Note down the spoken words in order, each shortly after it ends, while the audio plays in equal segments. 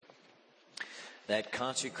That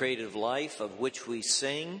consecrated life of which we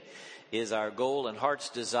sing is our goal and heart's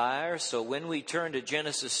desire. So when we turn to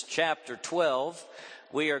Genesis chapter 12,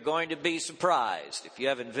 we are going to be surprised. If you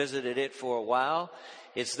haven't visited it for a while,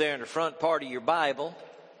 it's there in the front part of your Bible.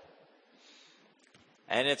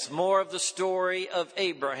 And it's more of the story of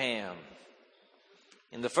Abraham.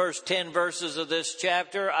 In the first 10 verses of this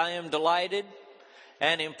chapter, I am delighted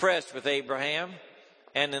and impressed with Abraham.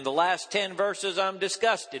 And in the last 10 verses, I'm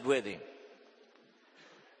disgusted with him.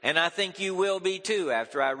 And I think you will be too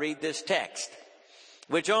after I read this text,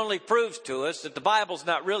 which only proves to us that the Bible's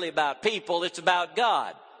not really about people, it's about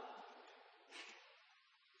God.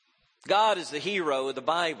 God is the hero of the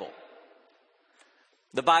Bible.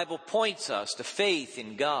 The Bible points us to faith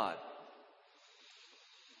in God.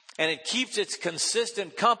 And it keeps its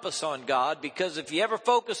consistent compass on God, because if you ever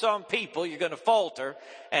focus on people, you're going to falter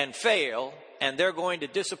and fail, and they're going to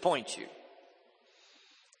disappoint you.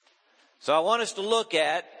 So I want us to look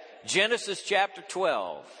at Genesis chapter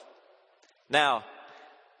 12. Now,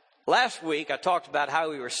 last week I talked about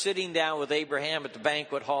how we were sitting down with Abraham at the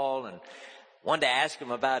banquet hall and wanted to ask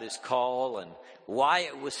him about his call and why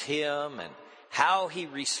it was him and how he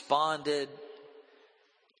responded.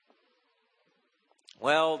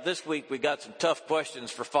 Well, this week we got some tough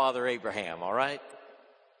questions for Father Abraham, all right?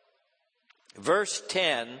 Verse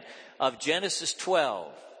 10 of Genesis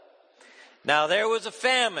 12. Now there was a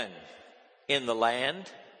famine in the land,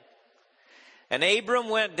 and Abram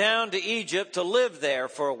went down to Egypt to live there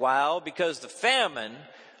for a while because the famine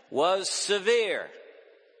was severe.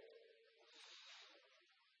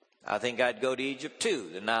 I think I'd go to Egypt too.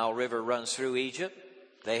 The Nile River runs through Egypt.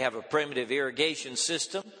 They have a primitive irrigation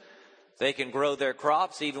system. They can grow their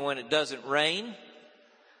crops even when it doesn't rain.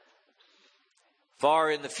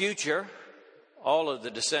 Far in the future, all of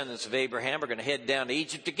the descendants of Abraham are going to head down to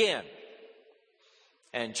Egypt again.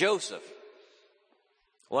 And Joseph,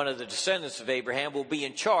 one of the descendants of Abraham, will be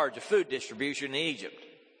in charge of food distribution in Egypt.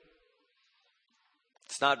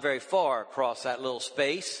 It's not very far across that little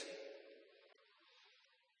space.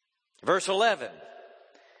 Verse 11.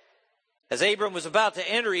 As Abram was about to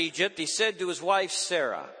enter Egypt, he said to his wife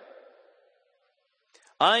Sarah,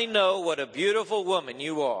 I know what a beautiful woman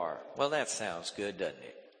you are. Well, that sounds good, doesn't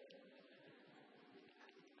it?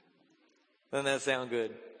 Doesn't that sound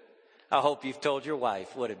good? I hope you've told your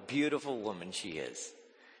wife what a beautiful woman she is,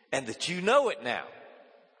 and that you know it now.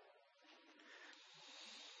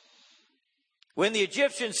 When the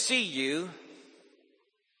Egyptians see you,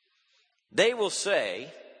 they will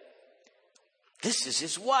say, this is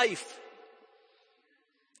his wife.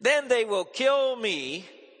 Then they will kill me,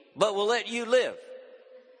 but will let you live.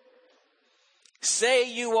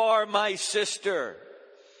 Say you are my sister,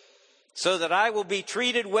 so that I will be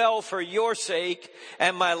treated well for your sake,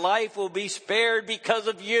 and my life will be spared because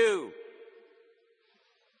of you.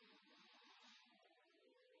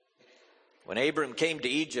 When Abram came to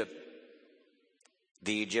Egypt,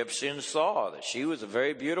 the Egyptians saw that she was a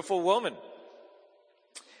very beautiful woman.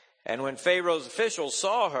 And when Pharaoh's officials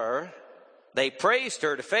saw her, they praised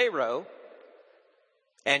her to Pharaoh,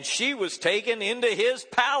 and she was taken into his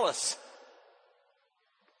palace.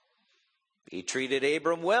 He treated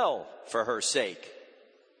Abram well for her sake.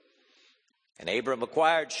 And Abram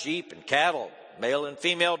acquired sheep and cattle, male and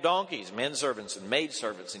female donkeys, men servants and maid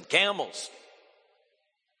servants, and camels.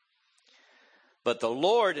 But the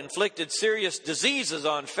Lord inflicted serious diseases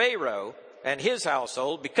on Pharaoh and his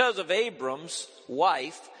household because of Abram's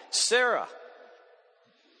wife, Sarah.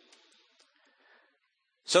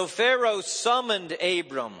 So Pharaoh summoned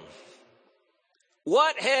Abram.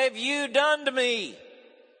 What have you done to me?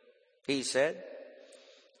 He said.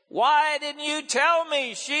 Why didn't you tell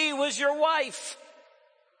me she was your wife?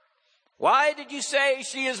 Why did you say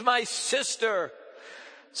she is my sister,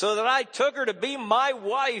 so that I took her to be my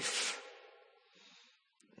wife?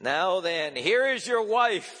 Now then, here is your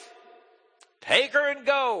wife. Take her and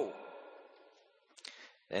go.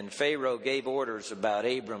 Then Pharaoh gave orders about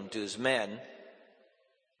Abram to his men,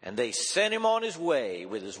 and they sent him on his way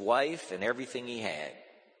with his wife and everything he had.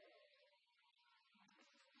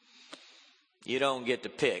 You don't get to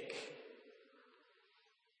pick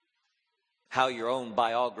how your own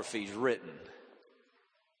biography is written.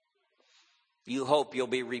 You hope you'll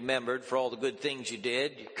be remembered for all the good things you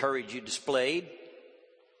did, the courage you displayed.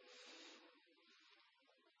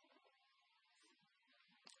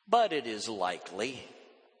 But it is likely,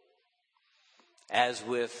 as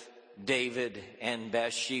with David and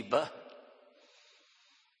Bathsheba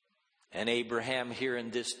and Abraham here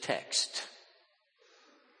in this text,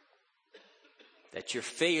 that your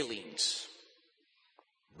failings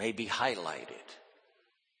may be highlighted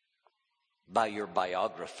by your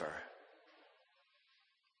biographer.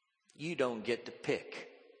 You don't get to pick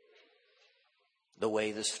the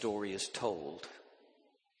way the story is told.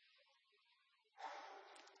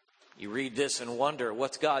 You read this and wonder,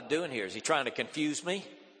 what's God doing here? Is he trying to confuse me?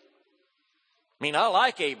 I mean, I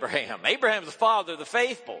like Abraham. Abraham's the father of the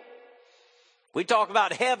faithful. We talk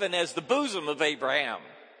about heaven as the bosom of Abraham.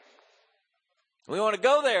 We want to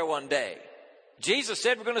go there one day. Jesus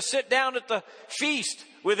said we're going to sit down at the feast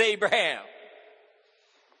with Abraham.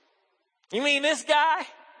 You mean this guy?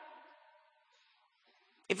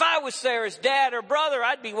 If I was Sarah's dad or brother,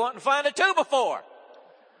 I'd be wanting to find a 2x4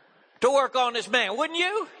 to work on this man, wouldn't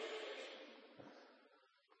you?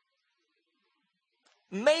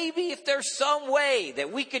 Maybe if there's some way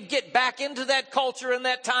that we could get back into that culture in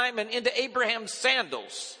that time and into Abraham's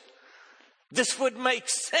sandals, this would make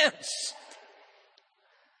sense.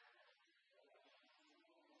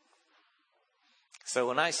 So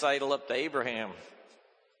when I sidle up to Abraham,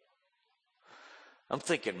 I'm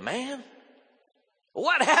thinking, man,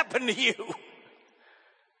 what happened to you?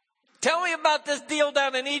 Tell me about this deal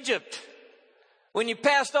down in Egypt when you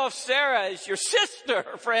passed off Sarah as your sister,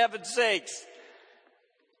 for heaven's sakes.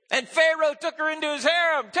 And Pharaoh took her into his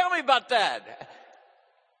harem. Tell me about that.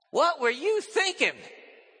 What were you thinking?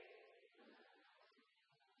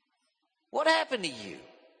 What happened to you?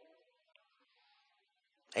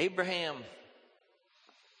 Abraham,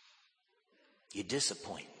 you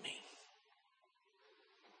disappoint me.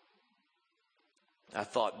 I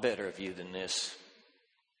thought better of you than this.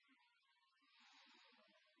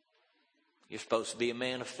 You're supposed to be a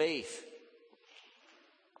man of faith.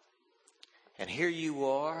 And here you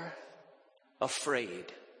are, afraid.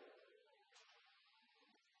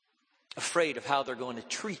 Afraid of how they're going to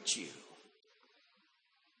treat you.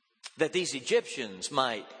 That these Egyptians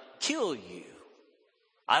might kill you.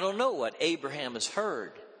 I don't know what Abraham has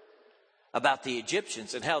heard about the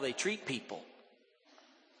Egyptians and how they treat people.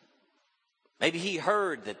 Maybe he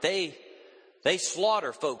heard that they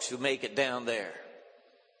slaughter folks who make it down there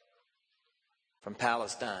from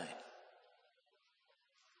Palestine.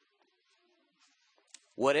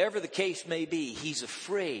 Whatever the case may be, he's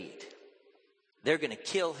afraid they're going to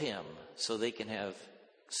kill him so they can have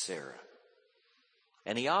Sarah.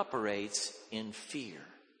 And he operates in fear.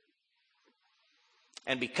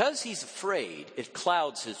 And because he's afraid, it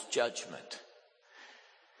clouds his judgment.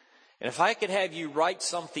 And if I could have you write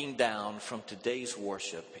something down from today's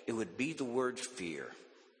worship, it would be the word fear.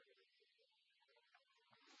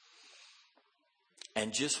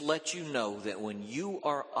 And just let you know that when you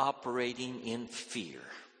are operating in fear,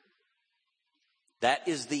 that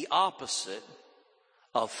is the opposite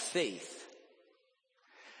of faith.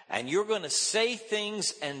 And you're going to say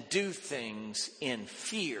things and do things in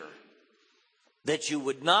fear that you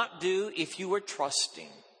would not do if you were trusting.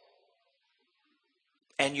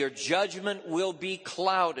 And your judgment will be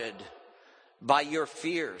clouded by your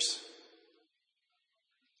fears.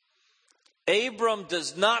 Abram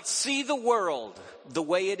does not see the world the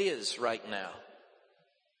way it is right now.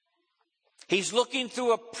 He's looking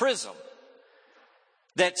through a prism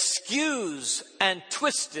that skews and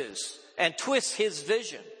twists his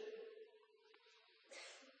vision.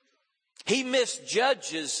 He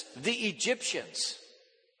misjudges the Egyptians.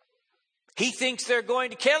 He thinks they're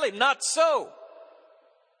going to kill him. Not so.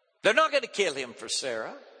 They're not going to kill him for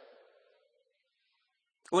Sarah.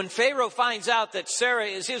 When Pharaoh finds out that Sarah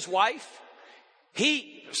is his wife,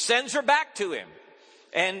 he sends her back to him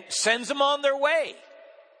and sends them on their way.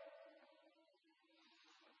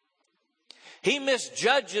 He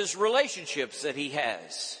misjudges relationships that he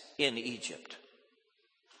has in Egypt.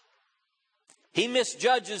 He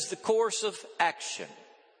misjudges the course of action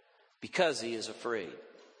because he is afraid.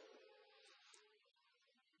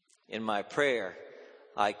 In my prayer,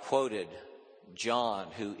 I quoted John,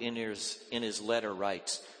 who in his letter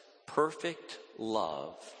writes, "Perfect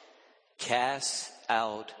love casts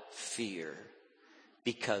out fear,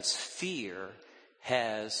 because fear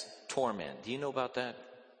has torment." Do you know about that?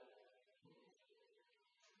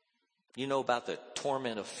 You know about the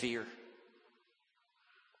torment of fear?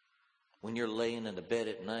 When you're laying in the bed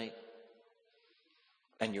at night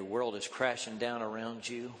and your world is crashing down around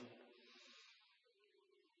you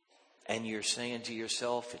and you're saying to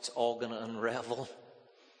yourself, it's all going to unravel.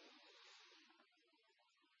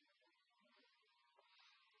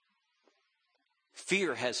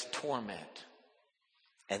 Fear has torment.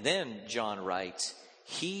 And then John writes,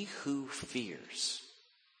 he who fears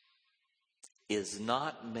is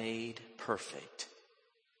not made perfect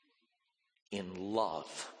in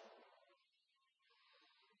love.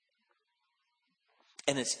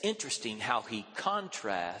 And it's interesting how he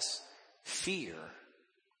contrasts fear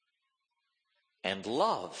and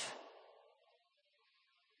love.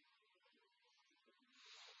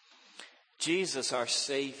 Jesus, our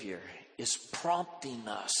Savior, is prompting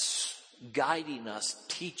us, guiding us,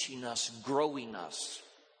 teaching us, growing us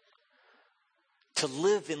to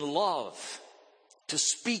live in love, to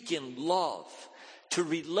speak in love, to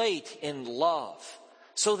relate in love,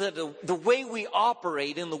 so that the way we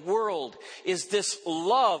operate in the world is this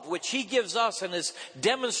love which He gives us and is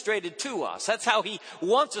demonstrated to us. That's how He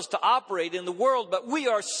wants us to operate in the world, but we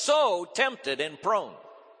are so tempted and prone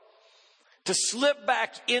to slip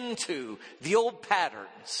back into the old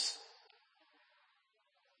patterns.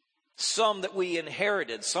 Some that we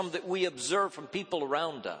inherited, some that we observe from people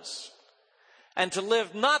around us. And to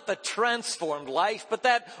live not the transformed life, but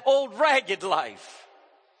that old ragged life.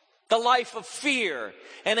 The life of fear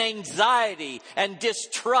and anxiety and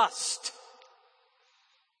distrust.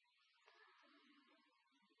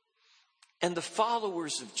 And the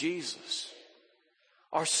followers of Jesus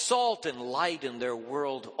are salt and light in their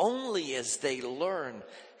world only as they learn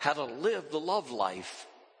how to live the love life.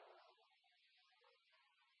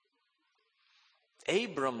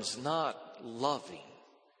 Abram's not loving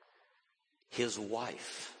his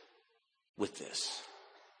wife with this.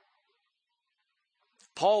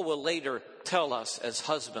 Paul will later tell us as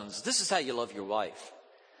husbands, this is how you love your wife.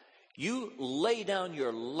 You lay down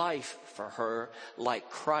your life for her like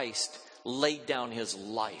Christ laid down His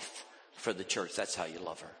life for the church. That's how you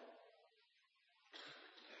love her.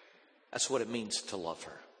 That's what it means to love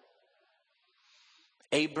her.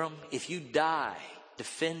 Abram, if you die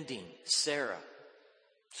defending Sarah,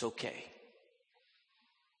 it's okay.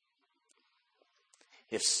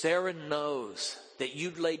 If Sarah knows that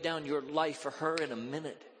you'd lay down your life for her in a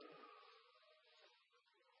minute,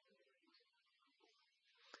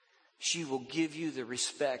 she will give you the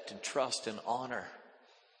respect and trust and honor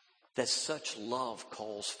that such love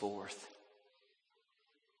calls forth.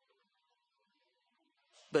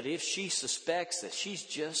 But if she suspects that she's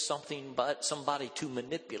just something but somebody to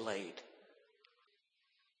manipulate,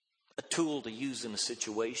 a tool to use in a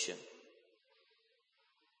situation,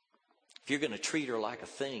 if you're going to treat her like a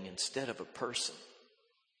thing instead of a person,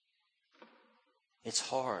 it's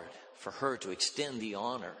hard for her to extend the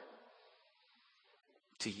honor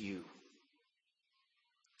to you.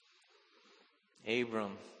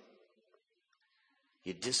 Abram,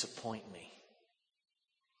 you disappoint me.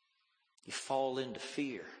 You fall into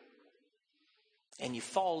fear. And you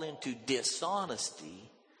fall into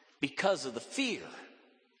dishonesty because of the fear.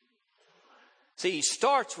 See, he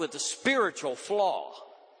starts with a spiritual flaw.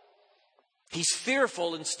 He's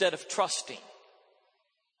fearful instead of trusting.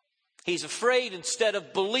 He's afraid instead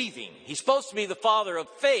of believing. He's supposed to be the father of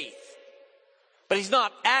faith. But he's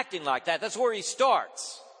not acting like that. That's where he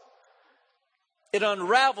starts. It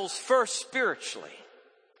unravels first spiritually.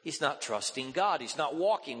 He's not trusting God. He's not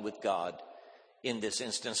walking with God in this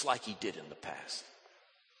instance like he did in the past.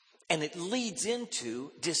 And it leads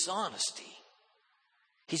into dishonesty.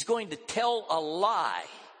 He's going to tell a lie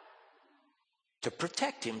to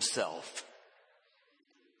protect himself,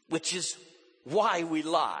 which is why we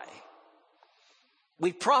lie.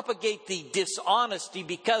 We propagate the dishonesty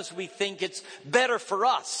because we think it's better for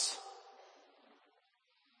us.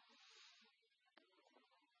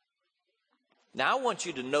 Now I want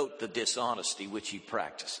you to note the dishonesty which he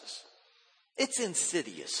practices. It's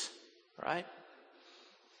insidious, right?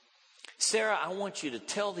 Sarah, I want you to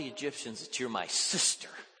tell the Egyptians that you're my sister.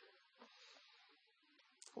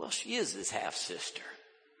 Well, she is his half-sister.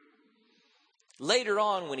 Later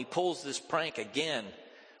on, when he pulls this prank again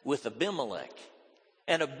with Abimelech,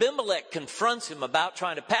 and Abimelech confronts him about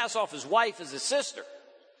trying to pass off his wife as his sister,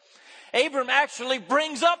 Abram actually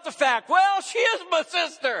brings up the fact, well, she is my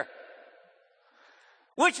sister,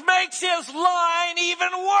 which makes his line even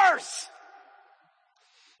worse.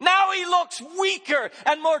 Now he looks weaker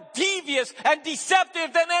and more devious and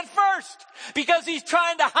deceptive than at first, because he's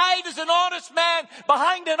trying to hide as an honest man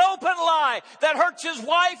behind an open lie that hurts his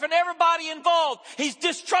wife and everybody involved. He's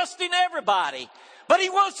distrusting everybody, but he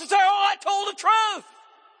wants to say, oh, I told the truth.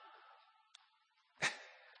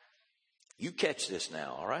 You catch this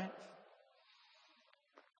now, all right?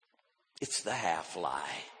 It's the half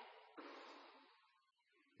lie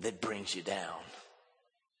that brings you down.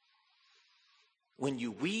 When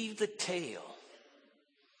you weave the tale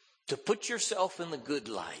to put yourself in the good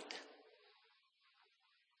light,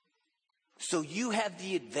 so you have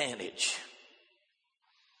the advantage.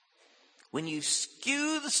 When you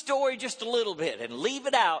skew the story just a little bit and leave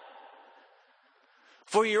it out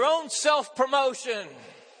for your own self-promotion,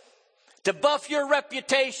 to buff your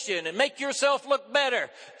reputation and make yourself look better,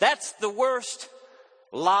 that's the worst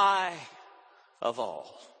lie of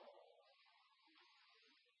all.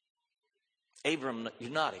 Abram,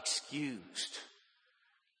 you're not excused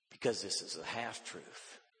Because this is a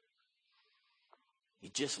half-truth. You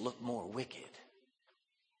just look more wicked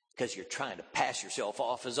because you're trying to pass yourself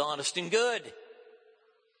off as honest and good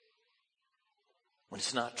when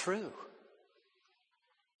it's not true.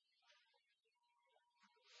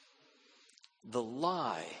 The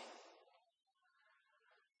lie,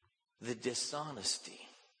 the dishonesty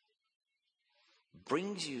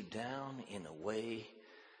brings you down in a way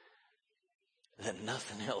that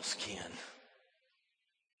nothing else can.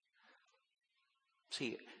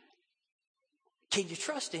 See, can you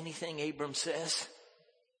trust anything Abram says?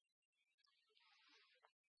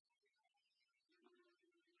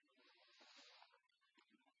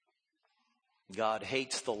 God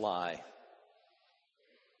hates the lie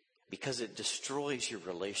because it destroys your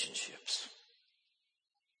relationships.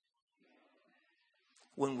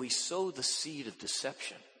 When we sow the seed of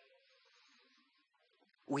deception,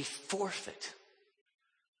 we forfeit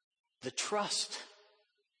the trust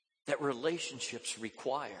that relationships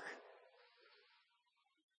require.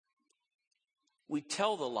 We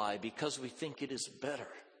tell the lie because we think it is better.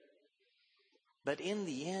 But in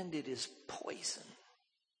the end, it is poison.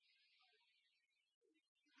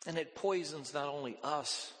 And it poisons not only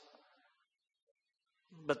us,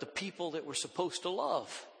 but the people that we're supposed to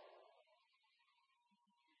love.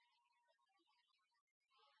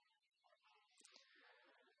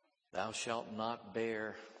 Thou shalt not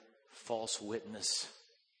bear false witness.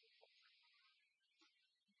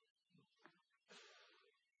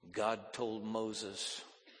 God told Moses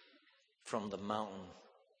from the mountain,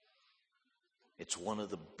 it's one of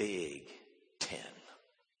the big 10.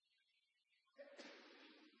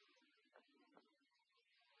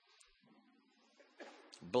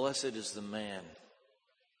 Blessed is the man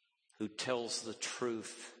who tells the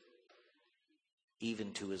truth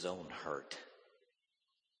even to his own hurt.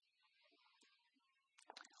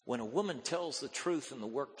 When a woman tells the truth in the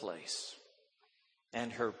workplace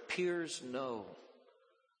and her peers know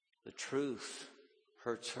the truth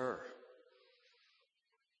hurts her,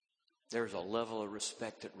 there's a level of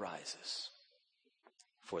respect that rises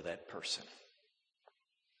for that person.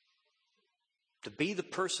 To be the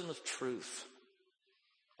person of truth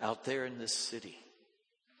out there in this city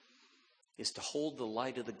is to hold the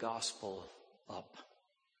light of the gospel up.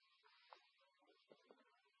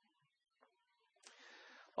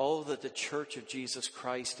 Oh, that the Church of Jesus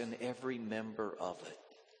Christ and every member of it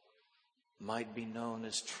might be known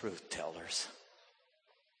as truth tellers.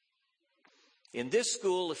 In this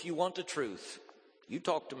school, if you want the truth, you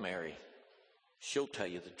talk to Mary. She'll tell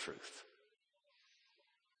you the truth.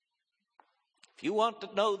 If you want to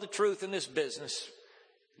know the truth in this business,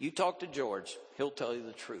 you talk to George. He'll tell you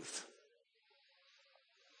the truth.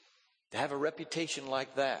 To have a reputation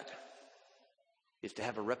like that is to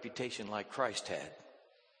have a reputation like Christ had,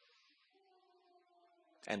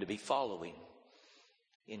 and to be following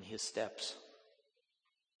in his steps.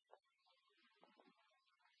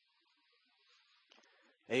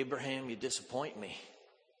 Abraham, you disappoint me.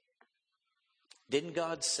 Didn't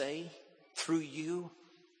God say, through you,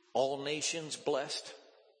 all nations blessed?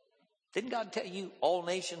 Didn't God tell you, all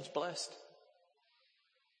nations blessed?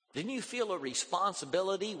 Didn't you feel a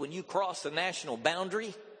responsibility when you crossed the national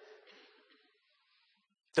boundary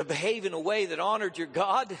to behave in a way that honored your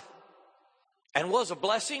God and was a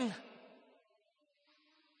blessing?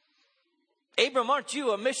 Abram, aren't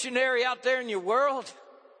you a missionary out there in your world?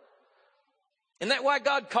 Isn't that why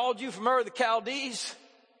God called you from Ur of the Chaldees?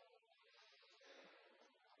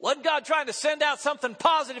 Wasn't God trying to send out something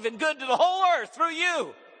positive and good to the whole earth through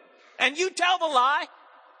you? And you tell the lie?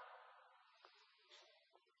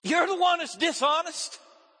 You're the one that's dishonest?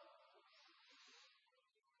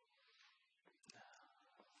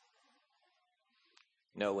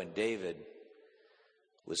 No, when David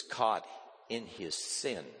was caught in his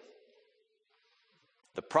sin,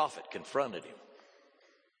 the prophet confronted him.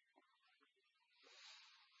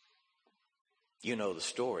 You know the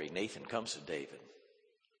story. Nathan comes to David.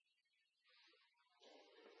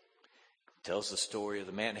 Tells the story of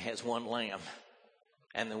the man who has one lamb.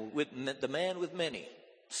 And the man with many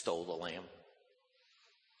stole the lamb.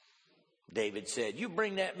 David said, you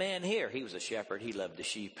bring that man here. He was a shepherd. He loved the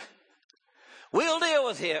sheep. We'll deal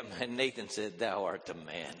with him. And Nathan said, thou art the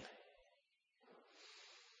man.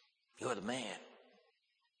 You're the man.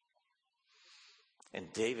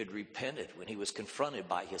 And David repented when he was confronted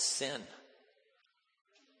by his sin.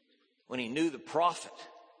 When he knew the prophet,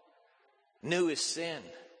 knew his sin.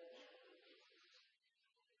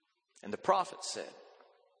 And the prophet said,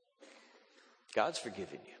 God's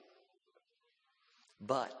forgiven you.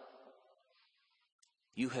 But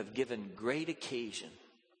you have given great occasion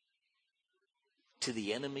to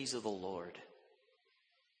the enemies of the Lord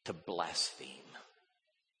to blaspheme.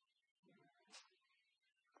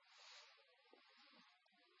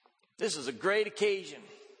 This is a great occasion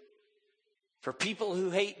for people who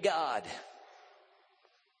hate God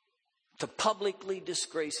to publicly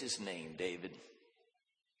disgrace his name, David.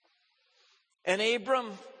 And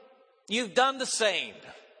Abram, you've done the same.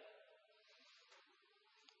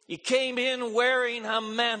 You came in wearing a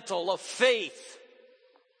mantle of faith.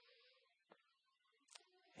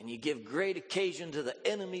 And you give great occasion to the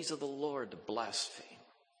enemies of the Lord to blaspheme.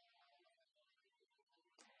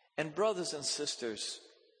 And brothers and sisters,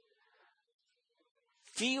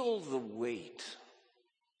 feel the weight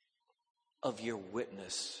of your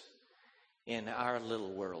witness in our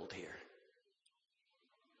little world here.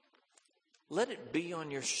 Let it be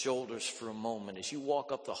on your shoulders for a moment as you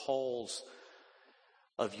walk up the halls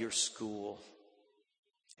of your school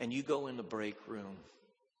and you go in the break room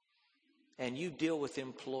and you deal with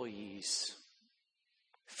employees.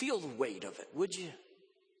 Feel the weight of it, would you?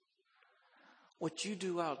 What you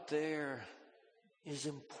do out there is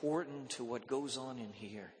important to what goes on in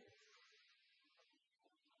here.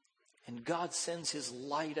 And God sends his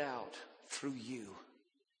light out through you.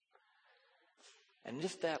 And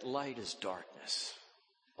if that light is darkness,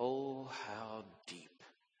 oh, how deep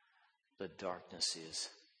the darkness is.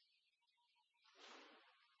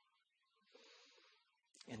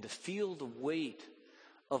 And to feel the weight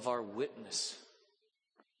of our witness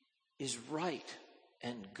is right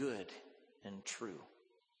and good and true.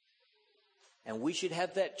 And we should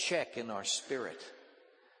have that check in our spirit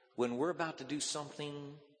when we're about to do something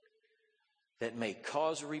that may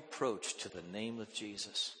cause a reproach to the name of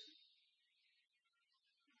Jesus.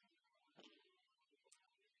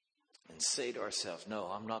 And say to ourselves, no,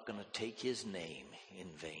 I'm not going to take his name in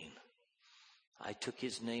vain. I took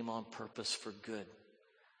his name on purpose for good.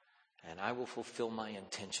 And I will fulfill my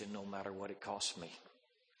intention no matter what it costs me.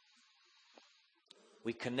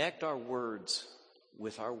 We connect our words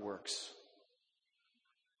with our works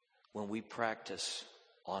when we practice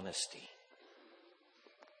honesty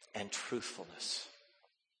and truthfulness.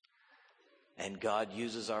 And God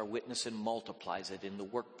uses our witness and multiplies it in the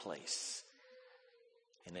workplace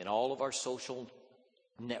and in all of our social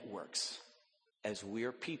networks as we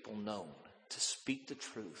are people known to speak the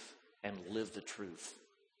truth and live the truth.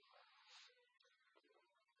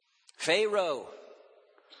 Pharaoh,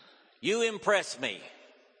 you impress me.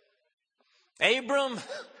 Abram,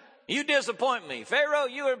 you disappoint me. Pharaoh,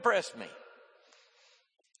 you impress me.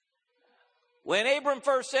 When Abram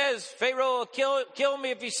first says, Pharaoh will kill me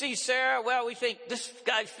if you see Sarah, well, we think this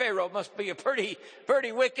guy Pharaoh must be a pretty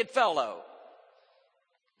wicked fellow.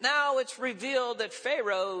 Now it's revealed that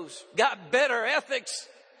Pharaoh's got better ethics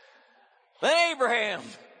than Abraham.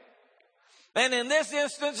 And in this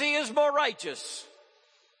instance, he is more righteous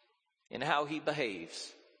in how he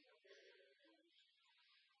behaves.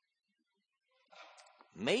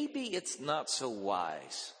 Maybe it's not so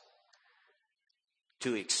wise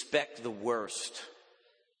to expect the worst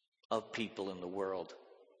of people in the world.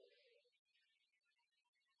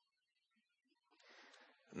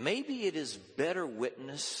 Maybe it is better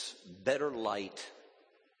witness, better light,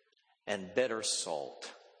 and better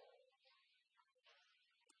salt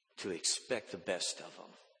to expect the best of them.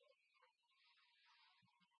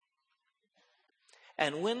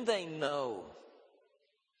 And when they know,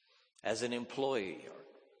 as an employee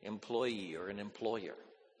or an employer,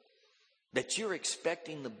 that you're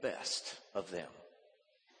expecting the best of them,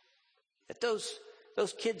 that those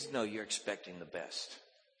kids know you're expecting the best,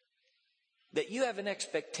 that you have an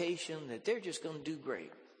expectation that they're just going to do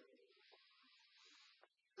great.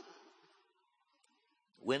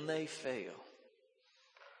 When they fail,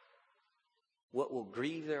 what will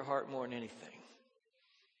grieve their heart more than anything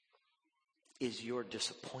is your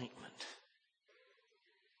disappointment.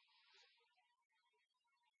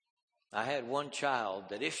 I had one child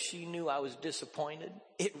that if she knew I was disappointed,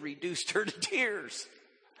 it reduced her to tears.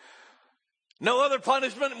 No other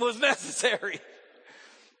punishment was necessary.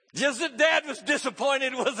 Just that Dad was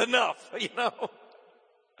disappointed was enough, you know.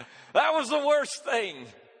 That was the worst thing.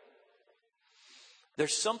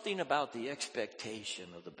 There's something about the expectation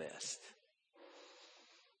of the best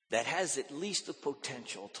that has at least the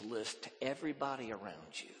potential to lift everybody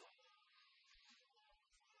around you.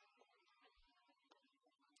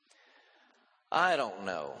 I don't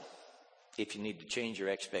know if you need to change your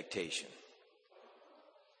expectation,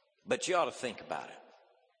 but you ought to think about it.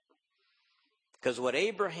 Because what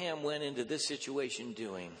Abraham went into this situation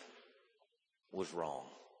doing was wrong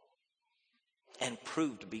and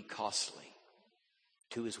proved to be costly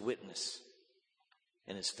to his witness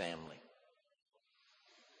and his family.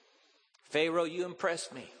 Pharaoh, you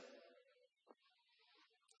impressed me.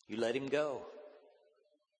 You let him go.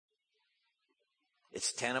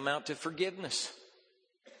 It's tantamount to forgiveness.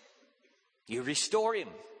 You restore him,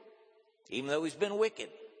 even though he's been wicked.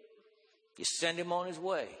 You send him on his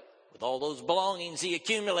way with all those belongings he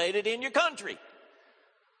accumulated in your country.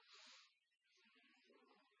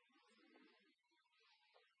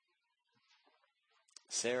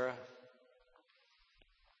 Sarah,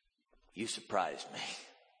 you surprised me.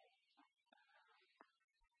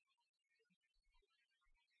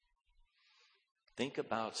 Think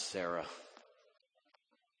about Sarah.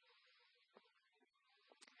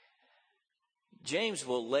 James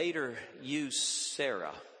will later use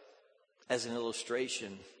Sarah as an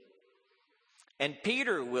illustration, and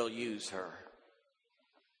Peter will use her.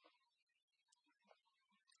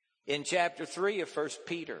 In chapter 3 of 1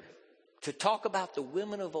 Peter, to talk about the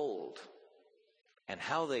women of old and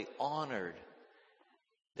how they honored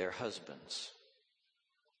their husbands.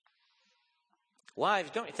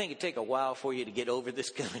 Wives, don't you think it'd take a while for you to get over this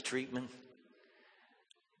kind of treatment?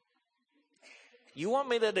 You want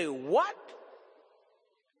me to do what?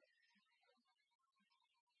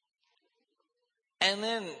 And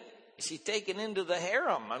then she's taken into the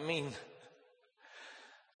harem. I mean,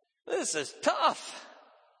 this is tough.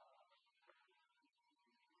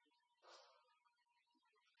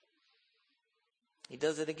 He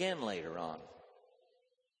does it again later on.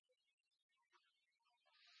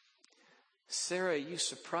 Sarah, you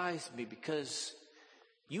surprised me because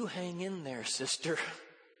you hang in there, sister.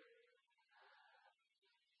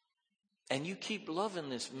 And you keep loving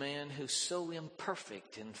this man who's so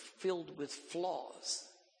imperfect and filled with flaws.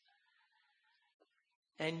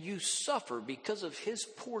 And you suffer because of his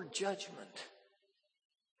poor judgment.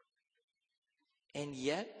 And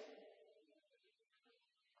yet,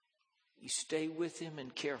 you stay with him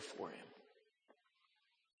and care for him.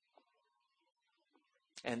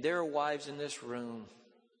 And there are wives in this room,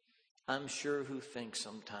 I'm sure, who think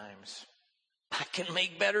sometimes, I can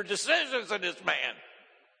make better decisions than this man.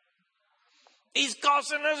 He's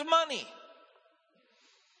costing us money.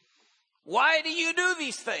 Why do you do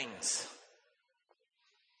these things?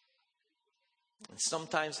 And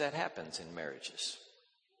sometimes that happens in marriages.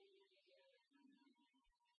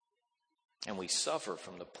 And we suffer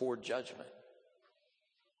from the poor judgment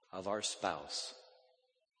of our spouse.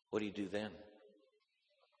 What do you do then?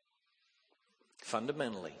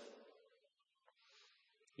 Fundamentally,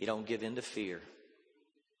 you don't give in to fear.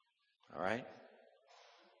 All right?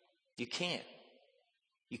 You can't.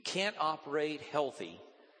 You can't operate healthy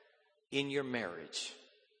in your marriage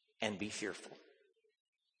and be fearful.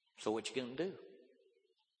 So what you going to do?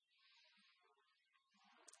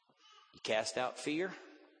 You cast out fear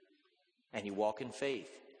and you walk in faith.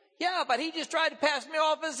 Yeah, but he just tried to pass me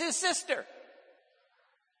off as his sister.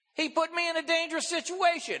 He put me in a dangerous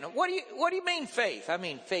situation. What do you mean faith? I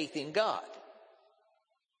mean faith in God.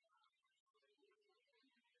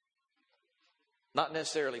 Not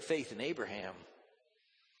necessarily faith in Abraham.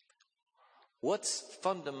 What's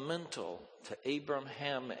fundamental to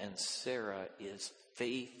Abraham and Sarah is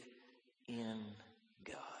faith in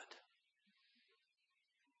God.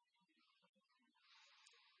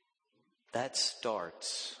 That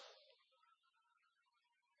starts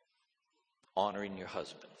honoring your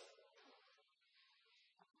husband.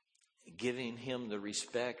 Giving him the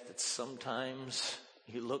respect that sometimes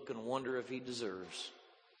you look and wonder if he deserves.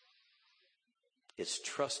 It's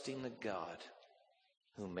trusting the God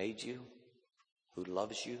who made you, who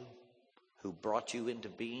loves you, who brought you into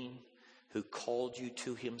being, who called you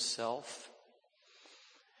to himself.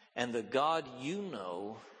 And the God you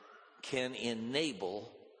know can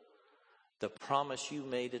enable the promise you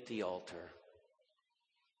made at the altar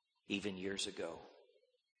even years ago.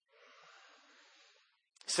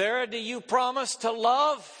 Sarah, do you promise to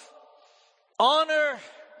love, honor,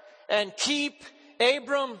 and keep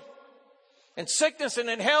Abram in sickness and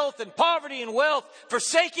in health and poverty and wealth,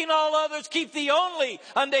 forsaking all others, keep thee only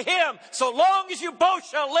unto him, so long as you both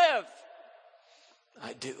shall live?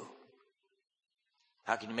 I do.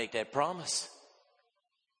 How can you make that promise?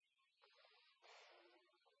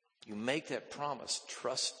 You make that promise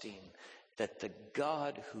trusting that the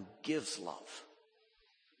God who gives love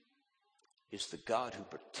is the God who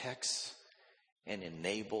protects and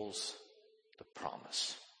enables the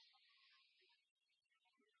promise.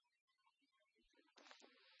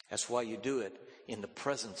 That's why you do it in the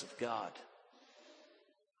presence of God.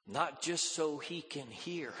 Not just so he can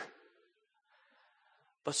hear,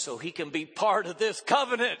 but so he can be part of this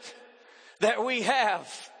covenant that we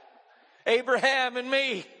have. Abraham and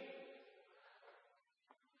me.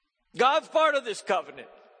 God's part of this covenant.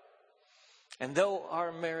 And though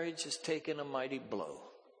our marriage has taken a mighty blow,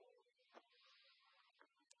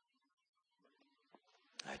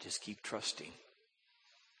 I just keep trusting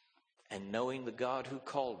and knowing the God who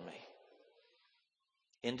called me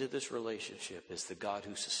into this relationship is the God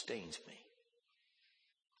who sustains me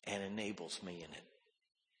and enables me in it.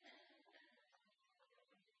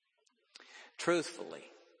 Truthfully,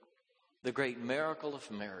 the great miracle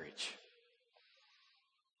of marriage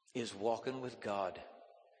is walking with God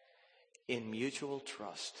in mutual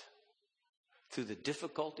trust through the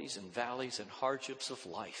difficulties and valleys and hardships of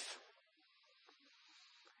life,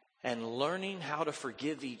 and learning how to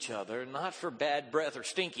forgive each other, not for bad breath or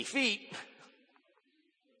stinky feet,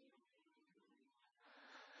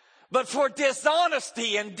 but for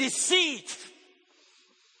dishonesty and deceit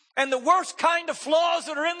and the worst kind of flaws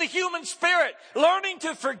that are in the human spirit. Learning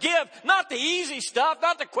to forgive, not the easy stuff,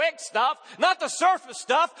 not the quick stuff, not the surface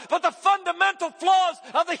stuff, but the fundamental flaws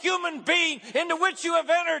of the human being into which you have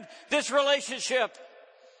entered this relationship.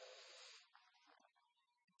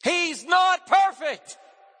 He's not perfect.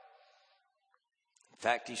 In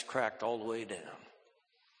fact, he's cracked all the way down.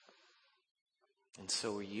 And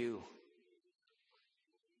so are you.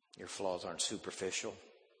 Your flaws aren't superficial.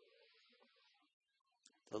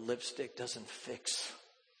 The lipstick doesn't fix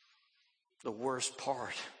the worst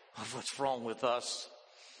part of what's wrong with us.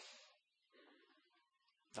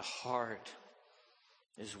 The heart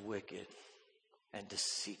is wicked and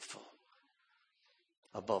deceitful.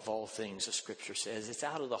 Above all things, the scripture says, it's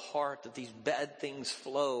out of the heart that these bad things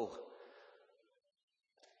flow.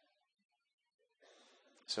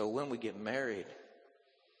 So when we get married,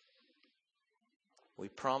 we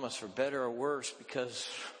promise for better or worse, because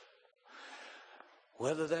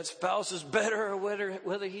whether that spouse is better or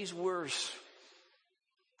whether he's worse,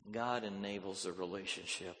 God enables the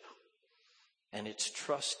relationship. And it's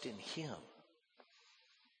trust in Him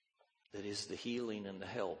that is the healing and the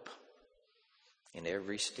help in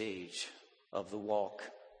every stage of the walk.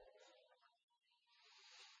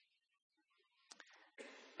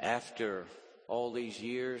 After all these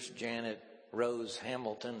years, Janet Rose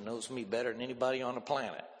Hamilton knows me better than anybody on the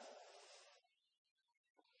planet.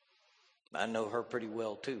 I know her pretty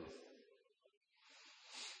well too.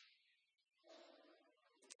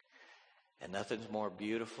 And nothing's more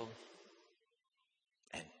beautiful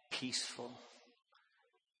and peaceful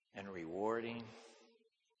and rewarding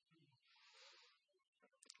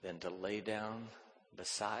than to lay down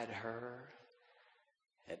beside her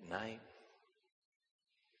at night,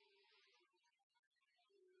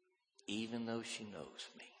 even though she knows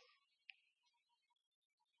me.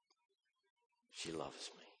 She loves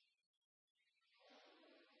me.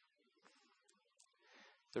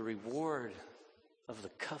 The reward of the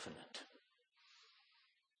covenant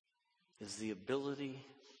is the ability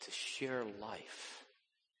to share life,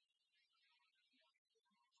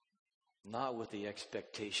 not with the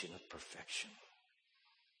expectation of perfection,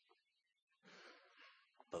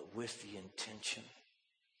 but with the intention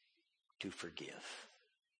to forgive.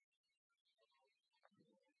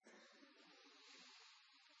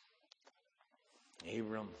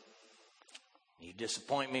 Abram, you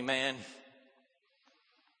disappoint me, man.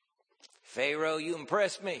 Pharaoh, you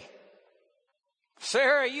impressed me.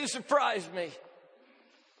 Sarah, you surprised me.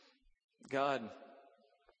 God,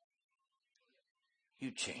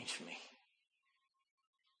 you changed me.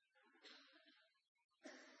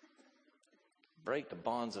 Break the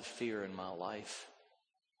bonds of fear in my life.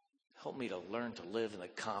 Help me to learn to live in the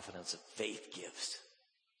confidence that faith gives.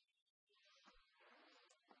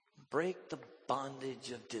 Break the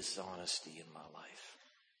bondage of dishonesty in my life.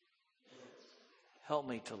 Help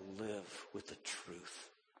me to live with the truth.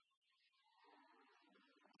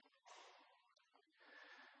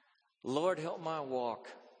 Lord, help my walk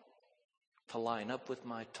to line up with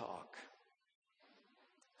my talk,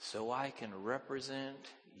 so I can represent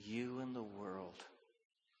you in the world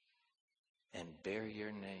and bear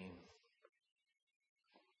your name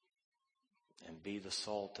and be the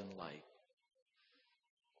salt and light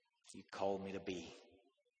you called me to be.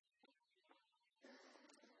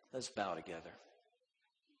 Let's bow together.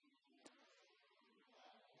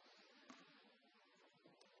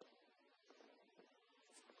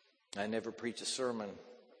 I never preach a sermon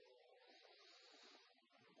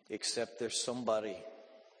except there's somebody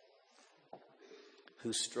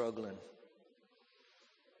who's struggling,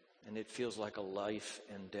 and it feels like a life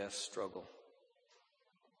and death struggle.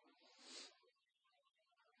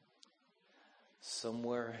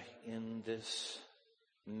 Somewhere in this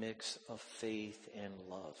mix of faith and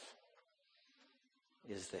love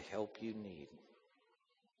is the help you need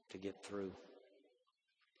to get through.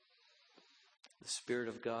 The Spirit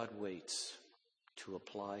of God waits to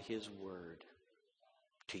apply His word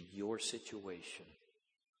to your situation.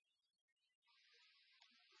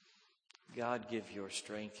 God, give your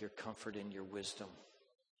strength, your comfort, and your wisdom.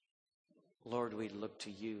 Lord, we look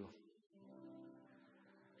to you.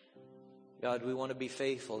 God, we want to be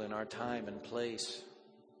faithful in our time and place.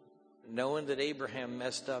 Knowing that Abraham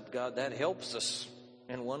messed up, God, that helps us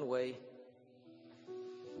in one way.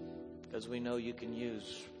 Because we know you can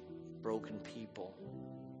use broken people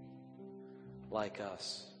like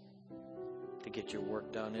us to get your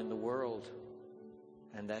work done in the world.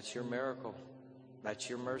 And that's your miracle. That's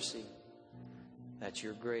your mercy. That's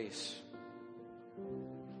your grace.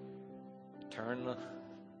 Turn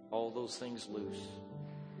all those things loose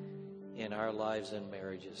in our lives and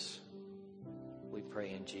marriages. We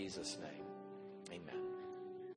pray in Jesus' name.